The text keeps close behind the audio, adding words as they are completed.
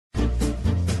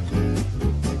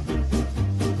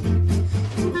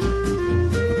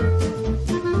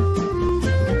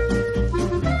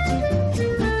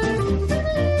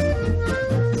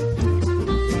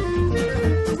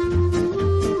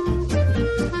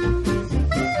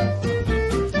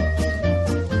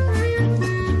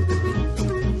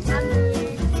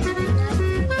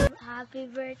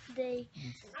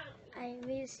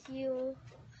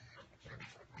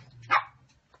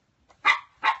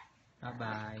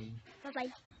Bye-bye.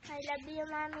 Bye-bye. I love you,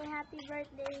 Mami. Happy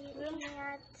birthday.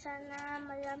 Ingat. Sana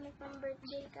marami pang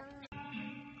birthday kang...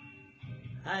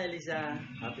 Hi, Lisa.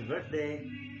 Happy birthday.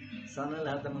 Sana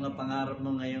lahat ng mga pangarap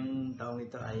mo ngayong taong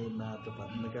ito ay matupad.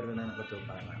 Magkaroon na ng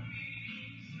katuparan.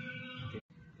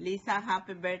 Lisa,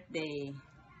 happy birthday.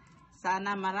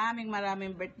 Sana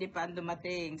maraming birthday pa ang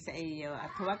dumating sa iyo at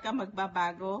huwag ka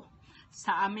magbabago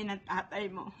sa amin at tatay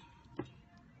mo.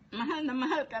 Mahal na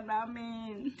mahal ka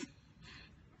namin.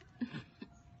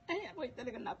 Ay, ako'y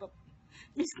talaga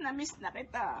miss na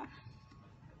kita.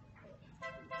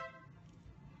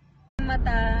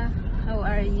 Mata, how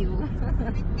are you?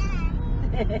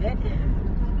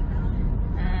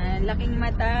 Laking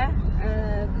mata,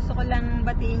 gusto ko lang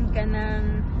batiin ka ng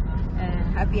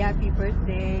happy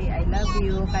birthday. I love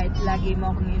you kahit lagi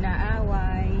mo akong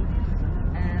inaaway.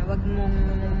 Wag mong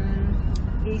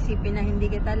isipin na hindi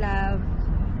kita love.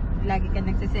 Lagi ka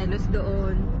nagsiselos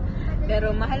doon.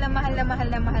 Pero mahal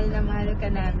ka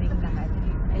namin lahat.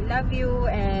 I love you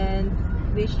and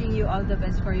wishing you all the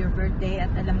best for your birthday.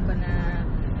 At alam ko na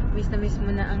miss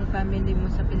mo na ang family mo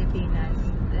sa Pilipinas.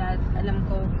 At alam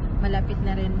ko malapit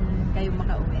na rin kayo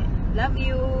makauwi. Love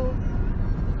you!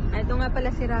 Ito nga pala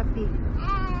si Rapi.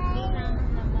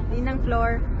 Ninang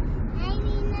Flor. Hi,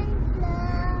 Ninang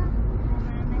Flor.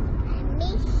 I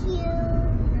miss you.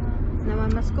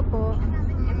 Namamas ko po.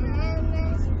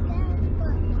 Namamas ka po.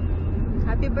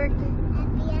 Happy birthday.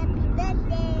 Happy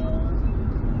birthday.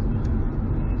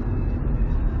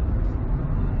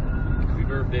 Happy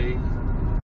birthday.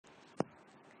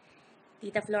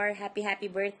 Tita Flor, happy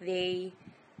birthday.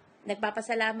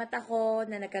 Nagpapasalamat ako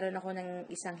na nagkaroon ako ng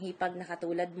isang hipag na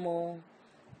katulad mo.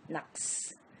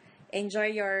 Naks. Enjoy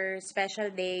your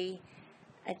special day.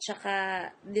 At saka,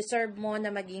 deserve mo na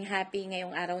maging happy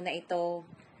ngayong araw na ito.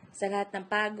 Sa lahat ng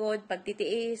pagod,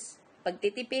 pagtitiis,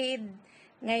 pagtitipid.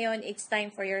 Ngayon, it's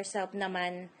time for yourself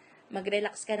naman.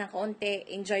 Mag-relax ka ng konti.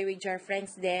 Enjoy with your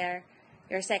friends there.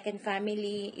 Your second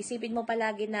family. Isipin mo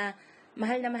palagi na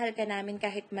mahal ka namin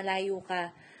kahit malayo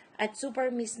ka. At super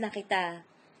miss na kita.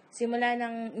 Simula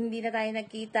nang hindi na tayo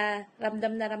nagkita,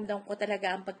 ramdam na ramdam ko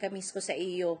talaga ang pagka-miss ko sa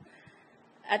iyo.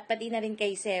 At pati na rin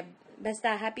kay Seb.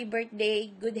 Basta happy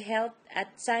birthday, good health,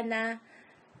 at sana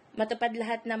matupad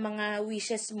lahat ng mga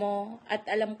wishes mo. At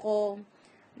alam ko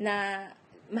na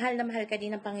mahal ka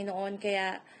din ng Panginoon.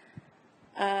 Kaya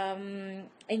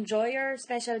enjoy your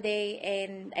special day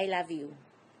and I love you.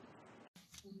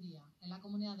 En la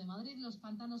Comunidad de Madrid, los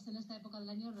pantanos en esta época del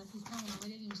año registran una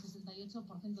media de un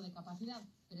 68% de capacidad,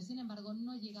 pero sin embargo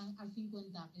no llegan al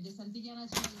 50%. El de Santillana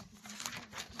es uno de los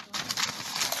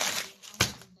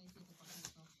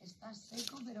que está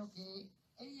seco, pero que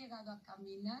he llegado a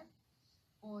caminar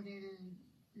por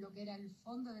lo que era el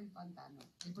fondo del pantano.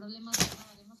 El problema es que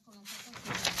acabaremos con las altas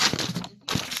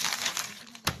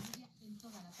en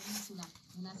toda la península.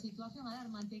 Una situación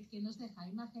alarmante que nos deja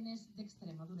imágenes de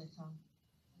extrema dureza.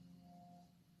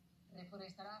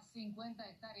 Reforestará 50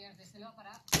 hectáreas de selva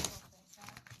para compensar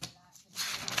las que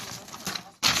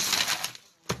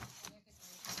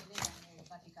se celebran en el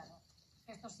Vaticano.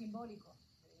 Gesto simbólico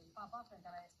del Papa frente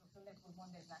a la destrucción del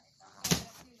pulmón del planeta. En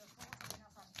Brasil, los fuegos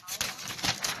amenazan ahora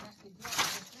las pinturas de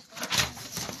los tres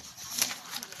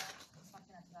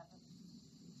parque natural.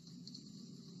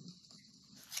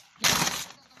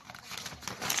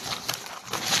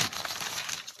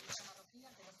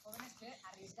 De los jóvenes que,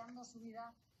 arriesgando su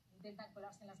vida, intentan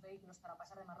colarse en los vehículos para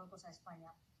pasar de Marruecos a España.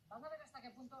 Van a ver hasta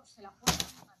qué punto se la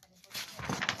juegan ante la imposición.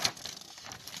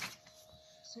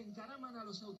 Se encaraman a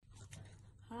los autos.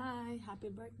 Hi, happy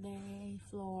birthday,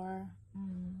 Flor.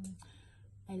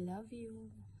 I love you.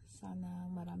 Sana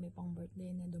marami pang birthday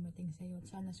na dumating sa'yo.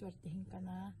 Sana swertihin ka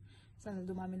na. Sana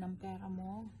dumami ng pera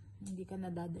mo. Hindi ka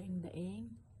na dadaing-daing.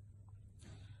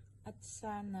 At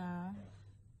sana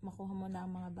makuha mo na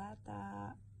ang mga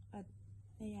bata. At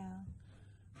ayan.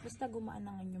 Basta gumaan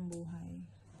ang inyong buhay.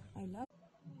 I love you.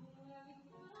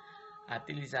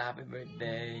 Ate Lisa, happy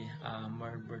birthday.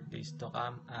 More birthdays to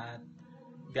come. At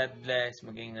God bless.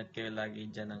 Mag-iingat kayo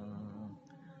lagi dyan ng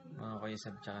mga kuya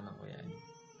Sab tsaka ng kuya.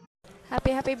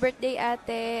 Happy birthday,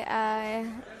 ate.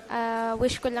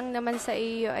 Wish ko lang naman sa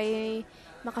iyo ay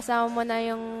makasama mo na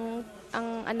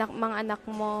mga anak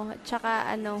mo. Tsaka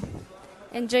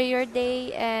enjoy your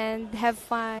day and have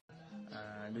fun.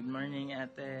 Good morning,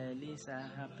 Ate Lisa.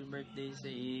 Happy birthday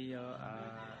sa iyo.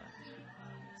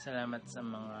 Salamat sa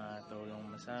mga tulong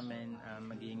mo sa amin.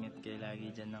 Mag-iingat kayo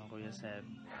lagi dyan ng Kuya Seb.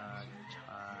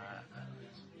 Tsaka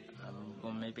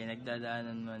kung may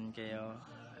pinagdadaanan man kayo,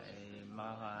 ay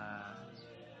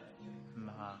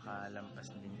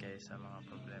makakalampas din kayo sa mga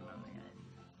problema na yan.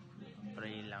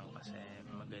 Pray lang kasi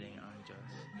magaling ang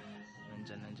Diyos. Nandiyan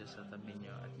nandyan ng Diyos sa tabi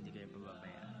nyo at hindi kayo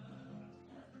pababayaan.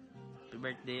 Happy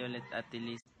birthday ulit, Ate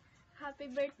Liz. Happy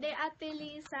birthday, Ate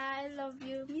Lisa. I love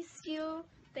you. Miss you.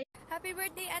 Happy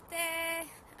birthday, Ate!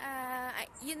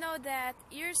 You know that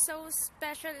you're so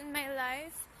special in my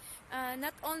life.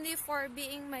 Not only for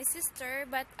being my sister,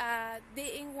 but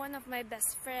being one of my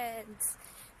best friends.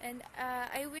 And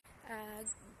I wish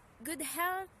good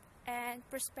health and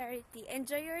prosperity.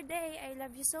 Enjoy your day. I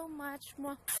love you so much.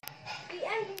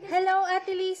 Hello,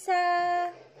 Ate Lisa!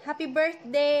 Happy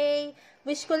birthday!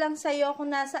 Wish ko lang sa'yo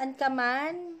kung nasaan ka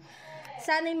man.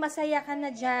 Sana'y masaya ka na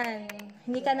dyan.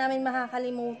 Hindi ka namin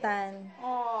makakalimutan.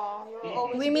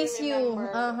 We miss you.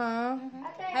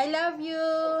 I love you.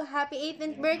 Happy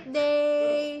 18th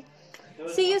birthday.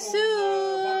 See you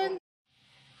soon.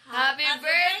 Happy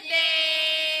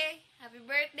birthday! Happy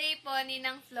birthday po,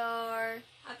 Ninang Flor.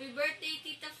 Happy birthday,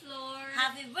 Tita Flor.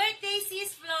 Happy birthday,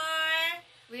 Sis Flor.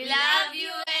 We love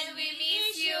you and we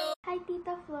miss you. Hi,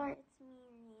 Tita Flor. It's me,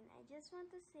 Rin. I just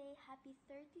want to say happy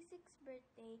 36th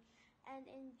birthday and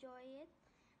enjoy it.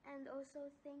 And also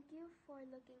thank you for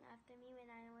looking after me when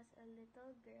I was a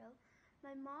little girl.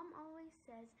 My mom always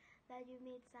says that you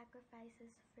made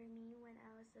sacrifices for me when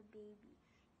I was a baby.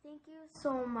 Thank you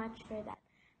so much for that.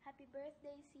 Happy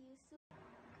birthday. See you soon.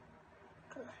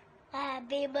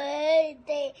 Happy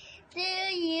birthday to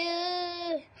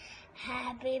you.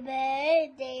 Happy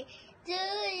birthday to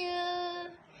you.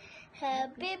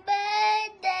 Happy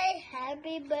birthday,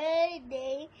 happy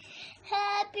birthday,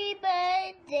 happy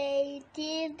birthday,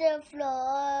 Tita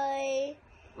Flor.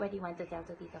 What do you want to tell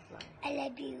to Tita Flor? I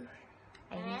love you.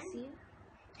 I miss you.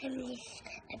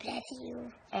 I bless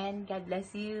you. And God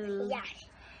bless you. Yeah.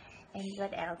 And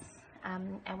what else?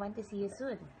 I want to see you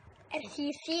soon. And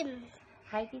see you soon.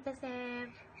 Hi, Tita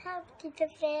Seb. Hi, Tita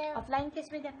Flor. Offline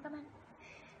kiss with them. Come on.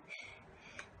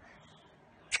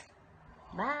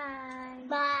 Bye.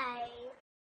 Bye.